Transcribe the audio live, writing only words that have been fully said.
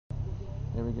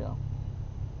Here we go.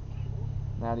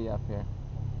 Matty up here.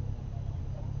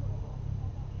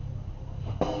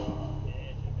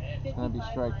 It's going to be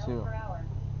strike 2.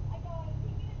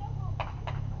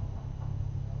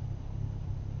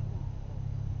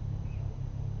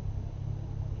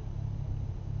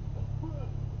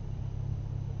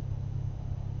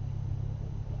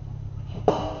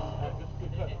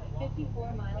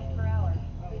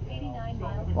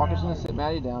 Walker's going to sit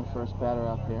Matty down, first batter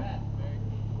up here.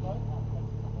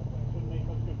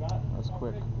 That's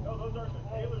quick.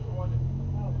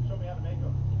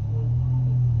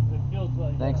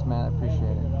 Thanks, Matt. I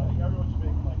appreciate it.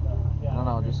 I don't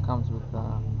know, it just comes with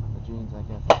the genes, I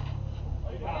guess.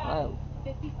 Alright.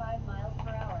 55 miles per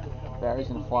hour. Barry's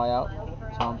going to fly out.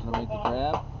 Tom's going to make the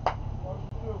grab.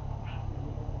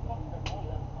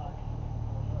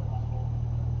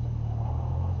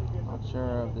 Not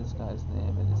sure of this guy's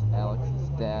name. It is Alex's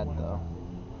dad, though.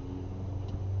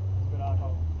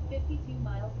 52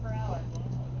 miles per hour.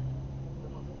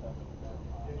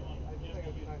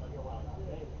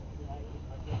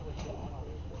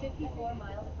 54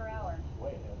 miles per hour.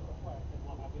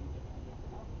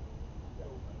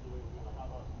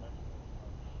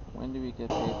 When do we get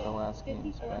paid the last game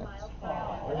 54 specs? miles per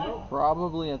hour.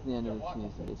 Probably at the end of the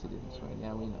season. In case he didn't swing.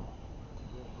 Yeah, we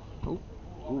know.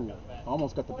 Ooh,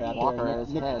 almost got the bat Walker there. at his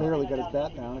Nick head. barely got his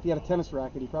bat down. If he had a tennis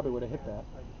racket, he probably would have hit that.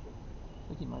 I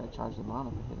think he might have charged the mom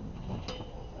if it hit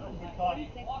him.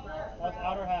 46 miles per hour.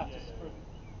 Outer half.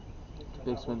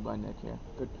 Big swing by Nick here.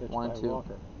 Good pitch 1 by 2.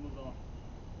 Walker.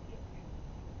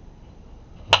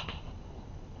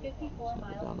 54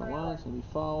 miles Down the per line, hour. it's going to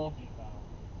be foul.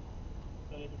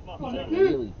 He's a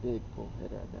really big pull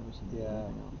hitter. I've never seen Yeah.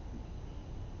 anything else.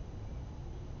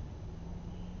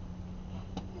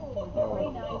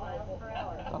 49 miles per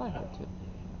hour. I thought I heard 2.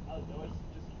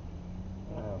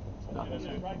 Not this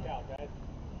one.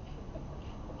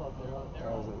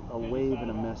 That was a wave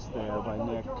and a miss there by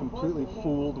Nick. Completely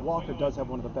fooled. Walker does have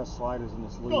one of the best sliders in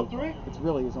this league. It's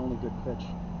really his only good pitch.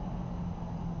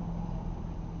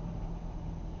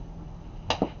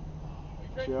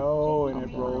 Joe, and it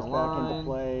rolls back into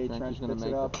play. Trench going to picks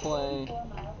make it up. the play. 4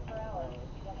 miles per hour.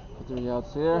 3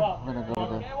 outs here. I'm going to go to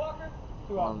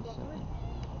the 1 second.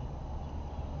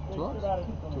 2 outs?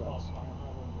 2 outs.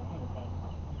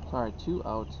 Sorry, 2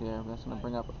 outs here. That's going to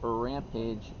bring up a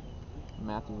Rampage,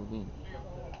 Matthew Levine.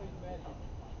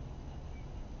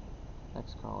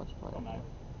 Ex-college player.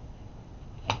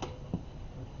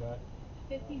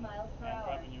 50 miles per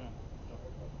hour.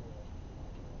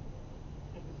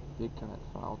 Big cut,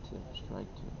 foul tip,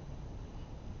 strike 2.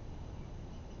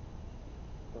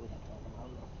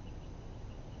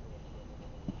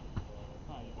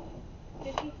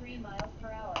 53 miles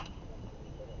per hour.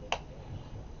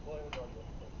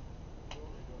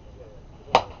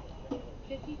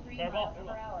 53 miles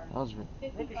per hour. That was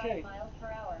 55 miles per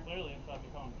hour. Clearly inside the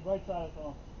cone. Right side of the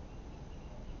cone.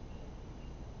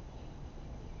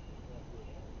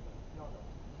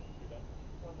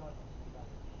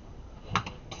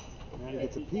 And he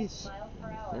gets a piece. Miles per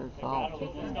hour. third foul.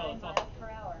 59 miles per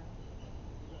hour.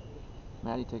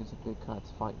 Matty taking some big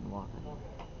cuts, fighting Walker.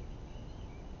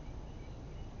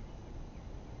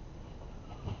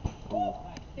 Ooh,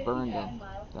 burned him.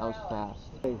 That was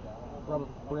fast. Hey,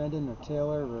 Brandon or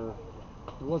Taylor, or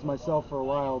it was myself for a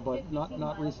while, but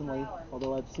not recently.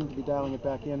 Although I seem to be dialing it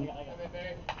back in.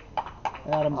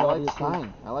 Adams, I like obviously.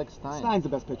 Stein. I like Stein. Stein's the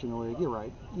best pitcher in the league. You're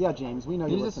right. Yeah, James, we know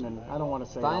you're listening. I don't want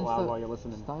to say it out loud while you're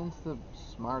listening. Stein's the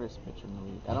smartest pitcher in the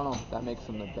league. I don't know if that makes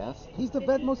him the best. He's the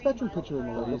most veteran pitcher in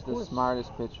the league. But he's the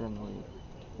smartest pitcher in the league.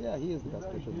 Yeah, he is the best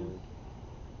pitcher in the league.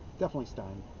 Definitely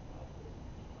Stein.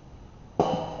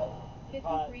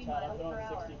 53 miles per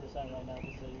hour. 60% right now,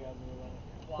 just so you guys are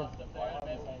aware.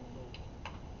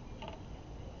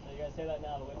 So you guys say that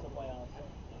now, but wait till playoffs.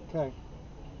 Okay.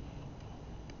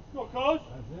 Go, Coach.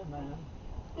 That's it, man.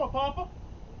 Go, Papa.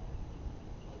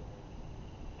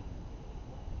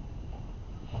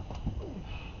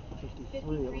 53.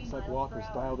 It looks like Walker's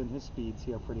dialed in his speeds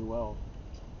here pretty well.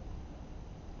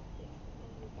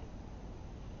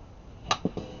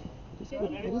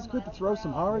 It is good to throw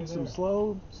some hard, some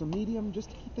slow, some medium, just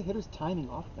to keep the hitter's timing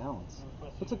off balance.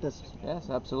 Looks like this. Yes,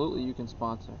 absolutely. You can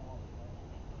sponsor.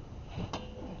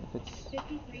 If it's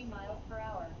 53 miles per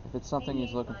hour. If it's something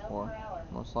he's looking for,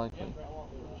 most likely. You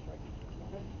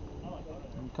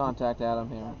can contact Adam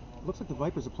here. Looks like the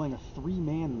Vipers are playing a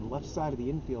 3-man left side of the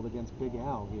infield against Big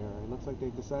Al here. It looks like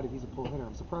they've decided he's a pull hitter.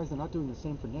 I'm surprised they're not doing the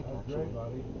same for Nick, actually.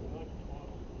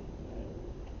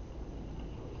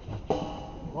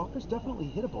 Walker's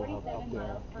definitely hittable out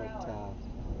there, but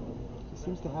he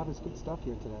seems to have his good stuff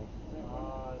here today.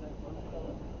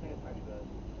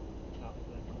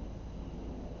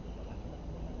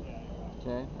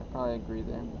 Okay, I probably agree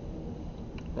there.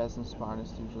 Best and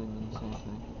smartest usually mean the same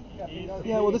thing.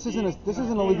 Yeah, well, this isn't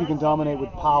a league you can dominate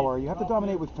with power. You have to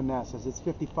dominate with finesse, as it's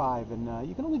 55, and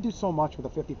you can only do so much with a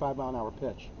 55-mile-an-hour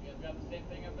pitch. You guys got the same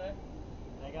thing up there?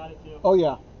 I got it too. Oh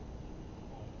yeah.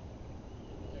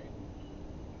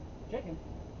 Chicken.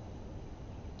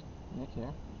 Nick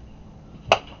here.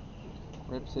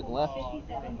 Rips it left.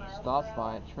 Stopped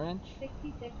by a trench.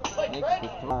 66 Makes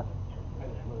the throw.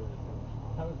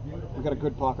 We got a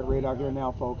good pocket radar here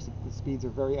now, folks. The speeds are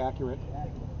very accurate.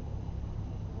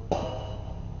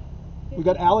 We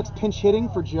got Alex pinch hitting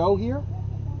for Joe here.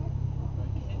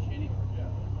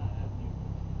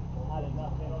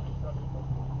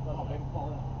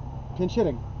 Pinch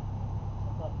hitting.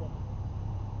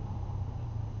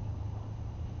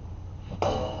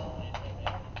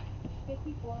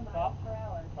 54 miles per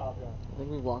hour. I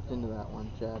think we walked into that one,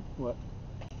 Chad. What?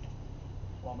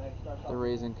 The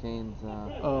Raising Cane's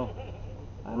Oh,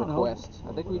 I don't request.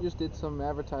 know. I think we just did some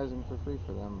advertising for free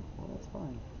for them Well, that's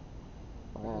fine.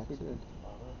 by Yes, we accident. did.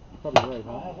 You're probably right,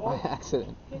 huh? By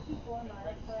accident. 54 miles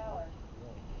per hour.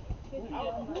 51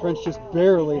 miles Trench per just hour.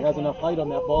 barely has enough height on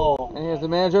that ball. And here's the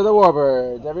manager of the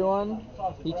Warbirds. Everyone,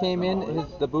 he came in,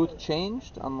 the booth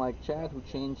changed, unlike Chad, who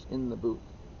changed in the booth.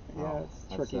 Yeah, it's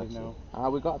that's tricky to sexy. know.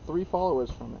 We got 3 followers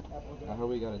from it. I heard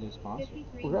we got a new sponsor.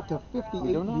 53 We're up to miles per hour. 58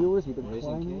 We do not. viewers. We've been Raising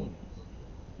climbing. Cane's.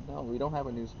 No, we don't have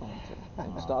a new sponsor.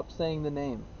 Oh. Stop saying the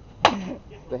name.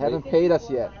 They haven't paid us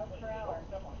 54 yet. miles per hour.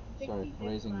 Sorry, 66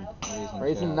 raising miles per hour.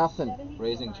 Raising Chad. nothing.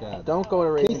 Raising Chad. Don't go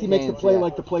to Raising Casey makes the Cane's play yet.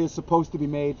 like the play is supposed to be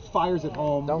made. Fires it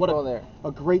home. Don't What go there.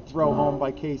 a great throw home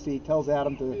by Casey. Tells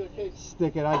Adam to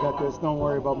stick it. I got this. Don't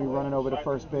worry about me running over to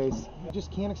first base. You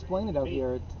just can't explain it out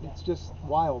here. It's just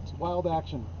wild. It's wild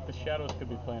action. The shadows could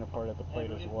be playing a part at the plate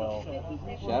as well.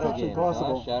 Shadow actually games,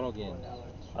 possible. huh? Shadow games.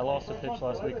 I lost a pitch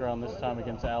last week around this time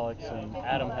against Alex, and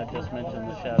Adam had just mentioned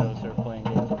the shadows are playing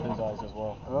games with his eyes as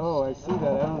well. Oh, I see that.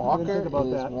 I didn't Walker think about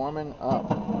is that. warming up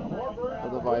for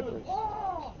the Vipers.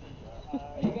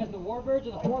 You guys the Warbirds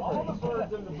or the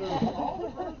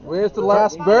Warbirds? Where's the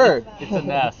last bird? It's a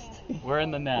nest. We're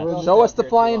in the nest. Show us the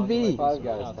flying V. Five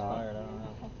guys, Tom.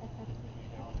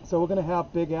 So we're going to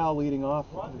have Big Al leading off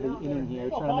the inning here,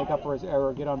 trying to make up for his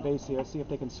error, get on base here, see if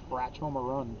they can scratch home a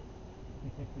run.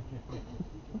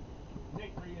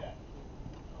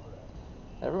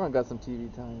 Everyone got some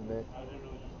TV time today.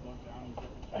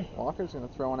 Walker's going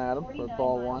to throw one at him for 49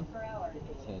 ball miles 1. per hour.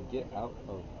 Saying, get out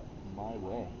of my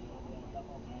way.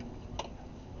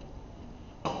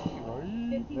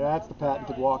 That's the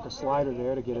patented Walker slider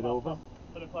there to get it over.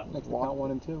 Makes the Walk. count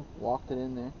 1 and 2. Walked it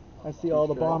in there. I see all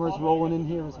the Bombers rolling in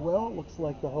here as well. Looks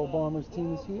like the whole Bombers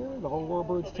team is here. The whole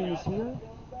Warbirds team is here.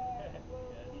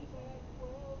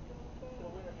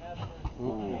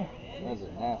 Ooh, that's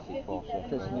a nasty ball shot.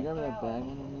 Chris, can you grab me that bag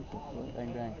underneath your foot?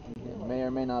 Bang, bang. It may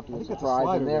or may not be I a think that's a surprise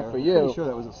slider in there for I'm you. pretty sure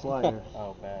that was a slider.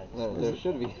 Oh, bad. There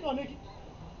should be.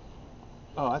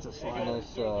 Oh, that's a A slider.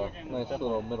 nice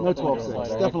little middle. No finger 12-6. slider.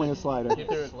 Definitely a slider. He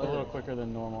threw it a little quicker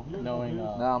than normal, knowing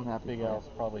Now I'm happy Big for you. Al's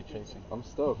probably chasing. I'm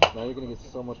stoked. Now you're gonna get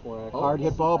so much more action. Hard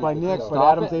hit ball by Nick, but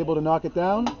Stop Adam's it. able to knock it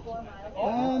down. 4 miles per hour. It's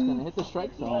going to And hit the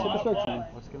strike hit the zone. strike zone.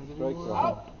 What's gonna give Strike you zone.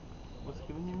 more? What's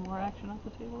giving you more action off the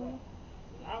table here?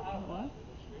 What?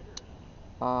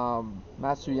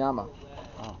 Matsuyama.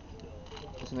 Oh.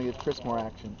 Just going to give Chris more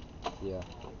action. Yeah.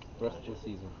 Rest of the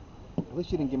season. At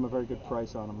least you didn't give him a very good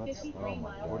price on him. That's 53 my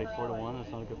miles per 44 to hour. 1,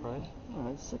 that's not a good price.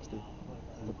 it's 60.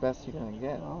 It's the best you're going to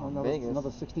get. Oh, in another Vegas.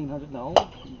 1,600. No,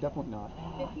 definitely not.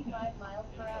 55 miles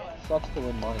per hour. Sucks to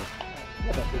win money.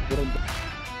 Yeah, but